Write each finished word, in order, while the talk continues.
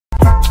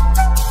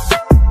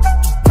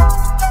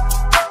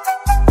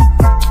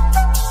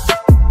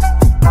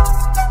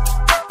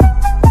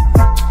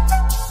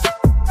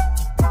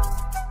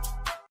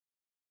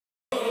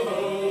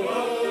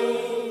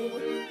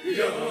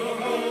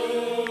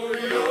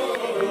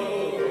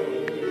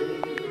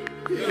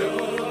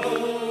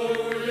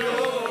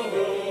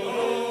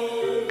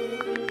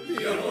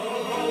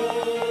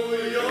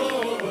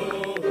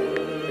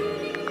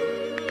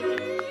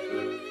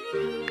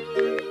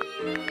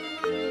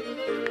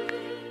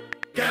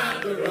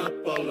Gather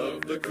up all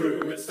of the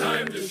crew, it's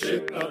time to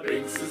ship out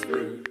Binks's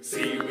brew.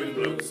 Sea wind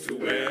blows to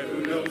where,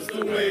 who knows,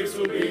 the waves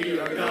will be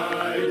our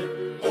guide.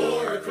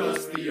 Or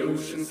across the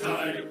ocean's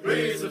tide,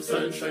 rays of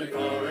sunshine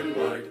far and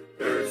wide.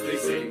 Birds they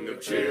sing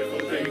of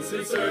cheerful thanks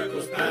in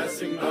circles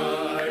passing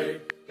by.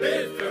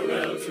 Bid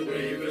farewell to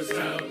Weaver's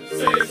town,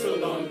 say so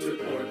long to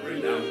port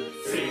renown.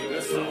 Sing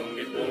a song,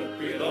 it won't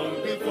be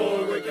long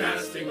before we're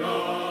casting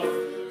off.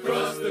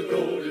 Cross the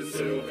gold and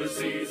silver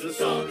seas, a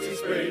salty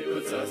spray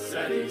puts us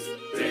at ease.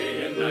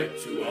 Day and night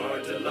to our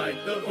delight,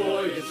 the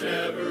voyage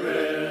never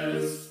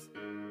ends.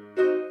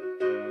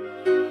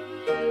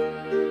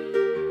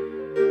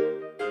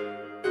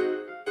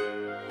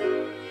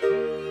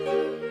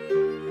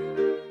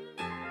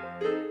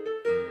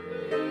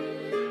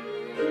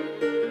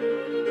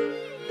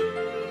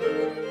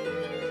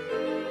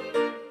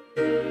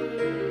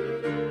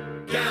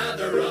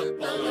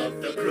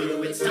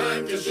 It's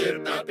time to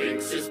ship out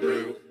Binks's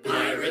brew.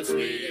 Pirates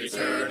we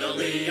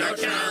eternally are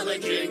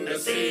challenging the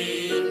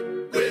sea.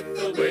 With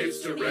the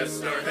waves to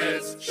rest our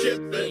heads, ship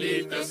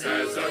beneath us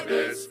as our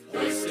beds.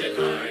 Hoisted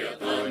high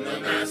upon the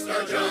mast,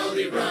 our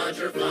jolly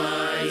Roger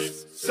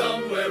flies.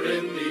 Somewhere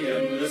in the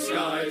endless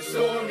sky,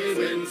 stormy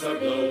winds are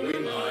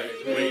blowing high.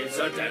 Waves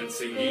are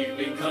dancing,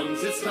 evening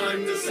comes, it's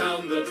time to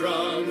sound the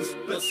drums.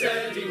 But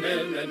steady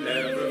men and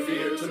never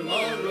fear,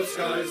 tomorrow's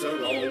skies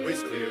are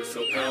always clear.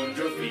 So pound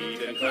your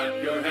feet and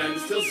clap your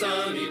hands till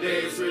sunny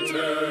days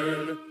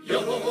return.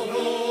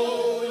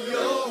 Yo-ho-ho,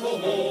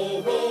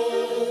 yo-ho-ho-ho,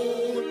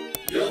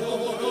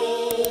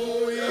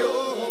 yo-ho-ho, yo-ho-ho-ho,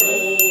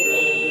 yo-ho-ho,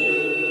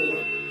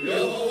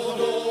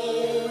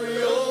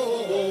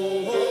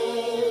 yo-ho-ho-ho,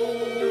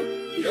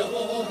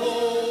 yo-ho-ho,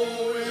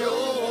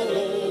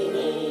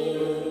 yo-ho-ho-ho.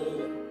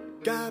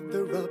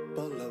 Gather up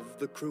all of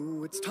the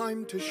crew, it's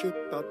time to ship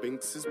out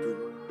Binks's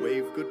brew.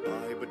 Wave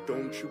goodbye, but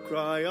don't you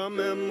cry, our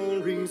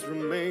memories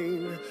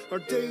remain. Our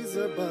days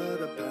are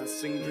but a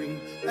passing dream,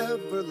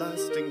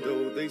 everlasting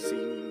though they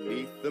seem.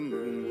 Beneath the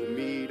moon we'll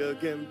meet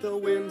again, the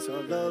winds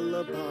our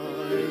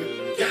lullaby.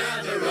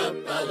 Gather up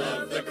all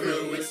of the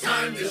crew, it's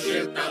time to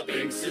ship out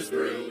Binks's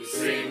brew.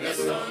 Sing a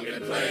song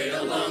and play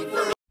along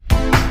for